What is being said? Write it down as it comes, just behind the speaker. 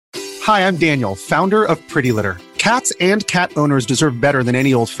Hi, I'm Daniel, founder of Pretty Litter. Cats and cat owners deserve better than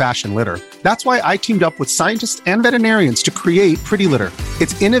any old-fashioned litter. That's why I teamed up with scientists and veterinarians to create Pretty Litter.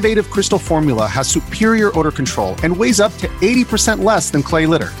 Its innovative crystal formula has superior odor control and weighs up to 80% less than clay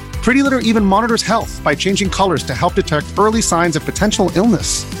litter. Pretty Litter even monitors health by changing colors to help detect early signs of potential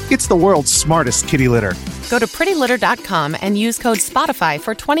illness. It's the world's smartest kitty litter. Go to prettylitter.com and use code SPOTIFY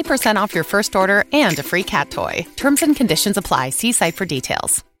for 20% off your first order and a free cat toy. Terms and conditions apply. See site for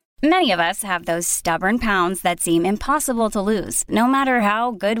details. Many of us have those stubborn pounds that seem impossible to lose, no matter how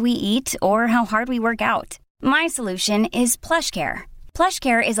good we eat or how hard we work out. My solution is PlushCare.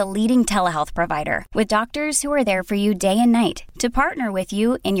 PlushCare is a leading telehealth provider with doctors who are there for you day and night to partner with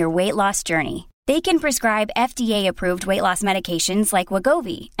you in your weight loss journey. They can prescribe FDA-approved weight loss medications like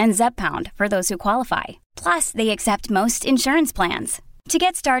Wegovy and Zepbound for those who qualify. Plus, they accept most insurance plans. To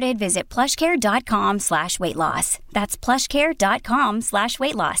get started, visit plushcare.com/weightloss. That's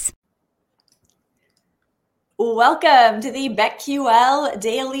plushcare.com/weightloss. Welcome to the BetQL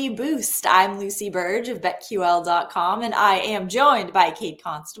Daily Boost. I'm Lucy Burge of BetQL.com, and I am joined by Kate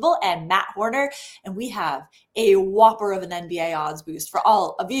Constable and Matt Horner, and we have a whopper of an NBA odds boost for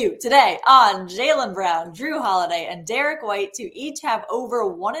all of you today on Jaylen Brown, Jrue Holiday, and Derrick White to each have over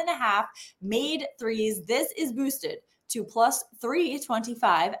 1.5 made threes. This is boosted to plus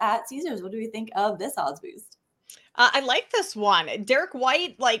 325 at Caesars. What do we think of this odds boost? I like this one. Derrick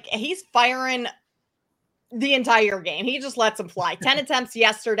White, he's firing the entire game. He just lets him fly. 10 attempts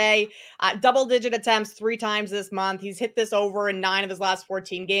yesterday, double-digit attempts 3 times this month. He's hit this over in 9 of his last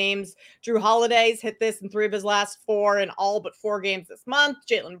 14 games. Jrue Holiday's hit this in 3 of his last 4 in all but 4 games this month.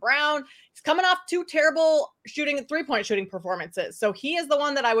 Jaylen Brown, he's coming off 2 terrible three-point shooting performances. So he is the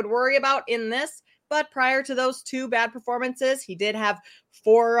one that I would worry about in this. But prior to those 2 bad performances, he did have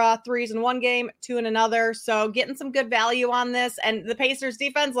 4 threes in one game, 2 in another. So getting some good value on this. And the Pacers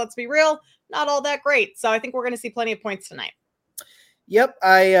defense, let's be real, not all that great. So I think we're going to see plenty of points tonight. Yep,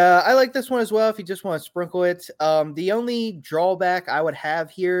 I like this one as well if you just want to sprinkle it. The only drawback I would have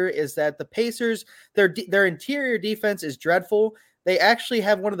here is that the Pacers, their interior defense is dreadful. They actually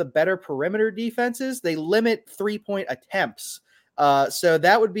have one of the better perimeter defenses. They limit 3-point attempts. So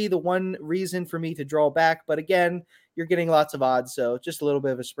that would be the one reason for me to draw back. But again, you're getting lots of odds. So just a little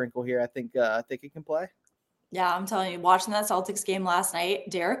bit of a sprinkle here. I think it can play. Yeah, I'm telling you, watching that Celtics game last night,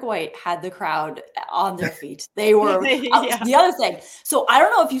 Derrick White had the crowd on their feet. They were the other thing. So I don't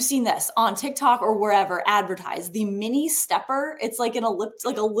know if you've seen this on TikTok or wherever advertised, the mini stepper. It's like a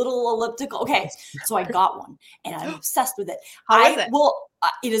little elliptical. Okay, so I got one and I'm obsessed with it. How is it?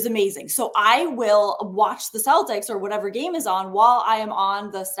 It is amazing. So I will watch the Celtics or whatever game is on while I am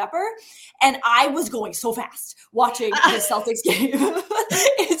on the stepper. And I was going so fast watching the Celtics game.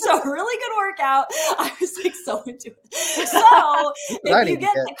 It's a really good workout. I was so into it. So if you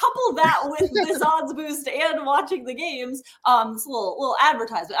couple that with this odds boost and watching the games, it's a little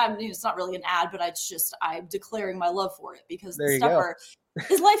advertisement. I mean, it's not really an ad, but I'm declaring my love for it because the stepper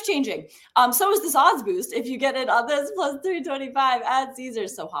is life-changing. So is this odds boost if you get it on this plus 325 at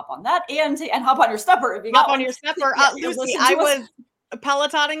Caesars. So hop on that and hop on your stepper if you got on your stepper. Lucy, I was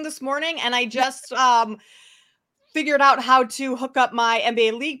Pelotoning this morning and I just figured out how to hook up my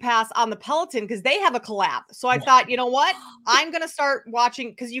NBA League Pass on the Peloton because they have a collab. So I thought, you know what? I'm going to start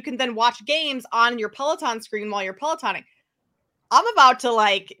watching because you can then watch games on your Peloton screen while you're Pelotoning. I'm about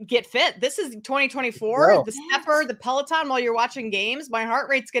to get fit. This is 2024. Bro. The stepper, the Peloton while you're watching games. My heart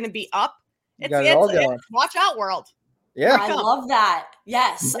rate's going to be up. It's watch out, world. Yeah. I love that.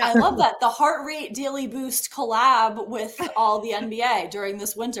 Yes, I love that. The heart rate daily boost collab with all the NBA during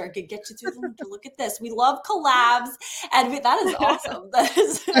this winter could get you through the winter. Look at this. We love collabs. And that is awesome.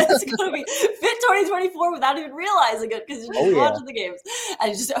 That's going to be fit 2024 without even realizing it because you're just watching the games. And I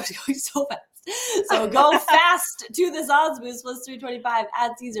was going so fast. So go fast to this odds boost plus 325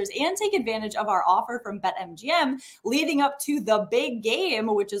 at Caesars and take advantage of our offer from BetMGM leading up to the big game,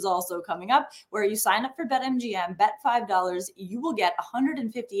 which is also coming up, where you sign up for BetMGM, bet $5, you will get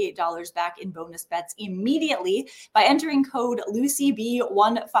 $158 back in bonus bets immediately by entering code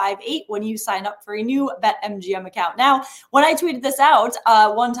LucyB158 when you sign up for a new BetMGM account. Now, when I tweeted this out,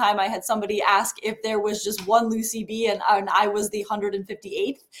 one time I had somebody ask if there was just one Lucy B and I was the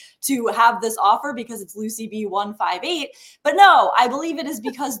 158th to have this this offer because it's Lucy B158. But no, I believe it is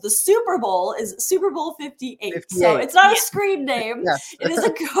because the Super Bowl is Super Bowl 58. So it's not a screen name. Yes. It is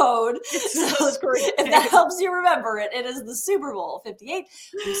a code. So if that helps you remember it, it is the Super Bowl 58,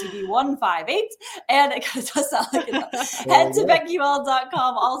 Lucy B158. And it does sound like it. Head to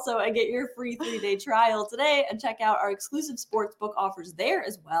BetQL.com also and get your free 3-day trial today and check out our exclusive sportsbook offers there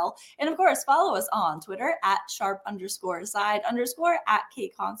as well. And of course, follow us on Twitter at @sharp_side_ at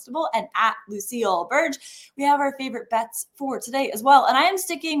Kate Constable and at Lucille Burge. We have our favorite bets for today as well. And I am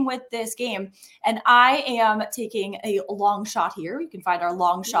sticking with this game and I am taking a long shot here. You can find our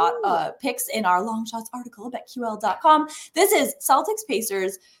long shot picks in our long shots article at BetQL.com. This is Celtics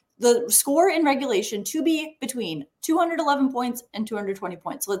Pacers. The score in regulation to be between 211 points and 220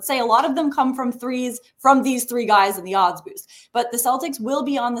 points. So let's say a lot of them come from threes from these three guys in the odds boost. But the Celtics will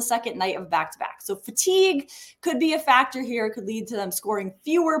be on the second night of back-to-back. So fatigue could be a factor here. It could lead to them scoring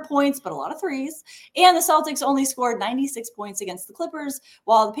fewer points, but a lot of threes. And the Celtics only scored 96 points against the Clippers,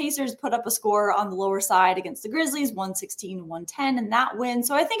 while the Pacers put up a score on the lower side against the Grizzlies, 116-110 in that win.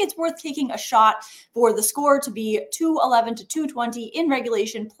 So I think it's worth taking a shot for the score to be 211 to 220 in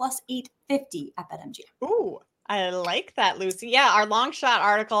regulation plus 850 at BetMGM. Ooh, I like that, Lucy. Yeah, our long shot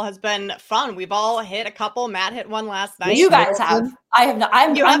article has been fun. We've all hit a couple. Matt hit one last night. You guys have. I have not.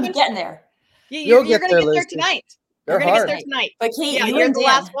 I'm getting there. You're going to get there tonight. You're going to get there tonight. But Kate, you're the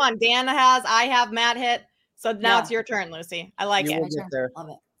last one. Dan has, I have, Matt hit. So now it's your turn, Lucy. I like it.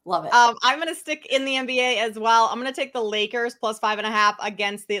 Love it. I'm going to stick in the NBA as well. I'm going to take the Lakers plus 5.5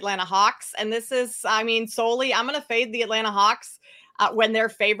 against the Atlanta Hawks. And this is, solely, I'm going to fade the Atlanta Hawks when they're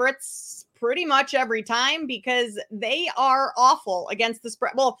favorites pretty much every time because they are awful against the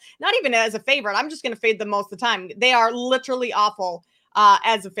spread. Well, not even as a favorite. I'm just going to fade them most of the time. They are literally awful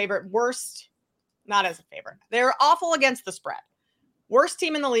as a favorite. Worst, not as a favorite. They're awful against the spread. Worst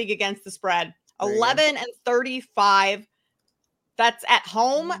team in the league against the spread. 11-35. That's at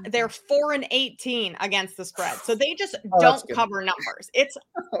home. They're 4-18 against the spread. So they just don't cover numbers. It's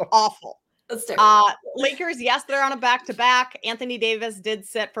awful. Lakers, yes, they're on a back-to-back. Anthony Davis did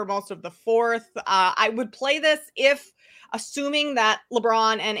sit for most of the fourth. I would play this if, assuming that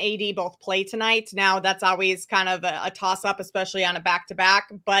LeBron and AD both play tonight. Now, that's always kind of a toss-up, especially on a back-to-back.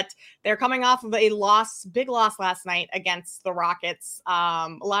 But they're coming off of a big loss last night against the Rockets. A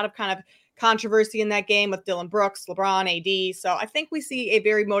lot of kind of controversy in that game with Dylan Brooks, LeBron, AD. So I think we see a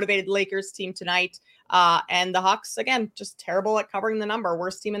very motivated Lakers team tonight. And the Hawks, again, just terrible at covering the number.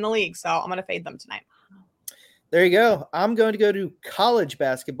 Worst team in the league. So I'm going to fade them tonight. There you go. I'm going to go to college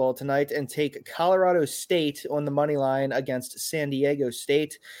basketball tonight and take Colorado State on the money line against San Diego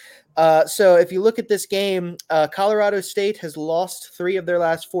State. So if you look at this game, Colorado State has lost 3 of their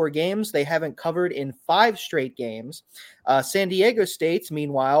last 4 games. They haven't covered in 5 straight games. San Diego State,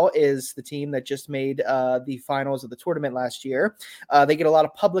 meanwhile, is the team that just made the finals of the tournament last year. They get a lot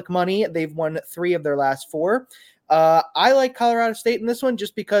of public money. They've won 3 of their last 4. I like Colorado State in this one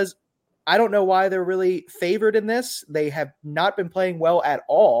just because I don't know why they're really favored in this. They have not been playing well at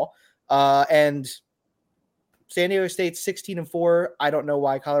all. And San Diego State's 16-4. I don't know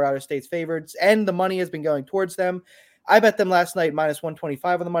why Colorado State's favored. And the money has been going towards them. I bet them last night minus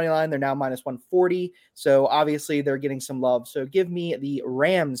 125 on the money line. They're now minus 140. So obviously they're getting some love. So give me the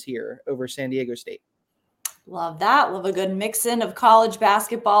Rams here over San Diego State. Love that. Love a good mix-in of college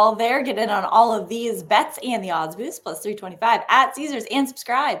basketball there. Get in on all of these bets and the odds boost plus 325 at Caesars and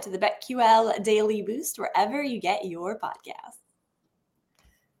subscribe to the BetQL Daily Boost wherever you get your podcasts.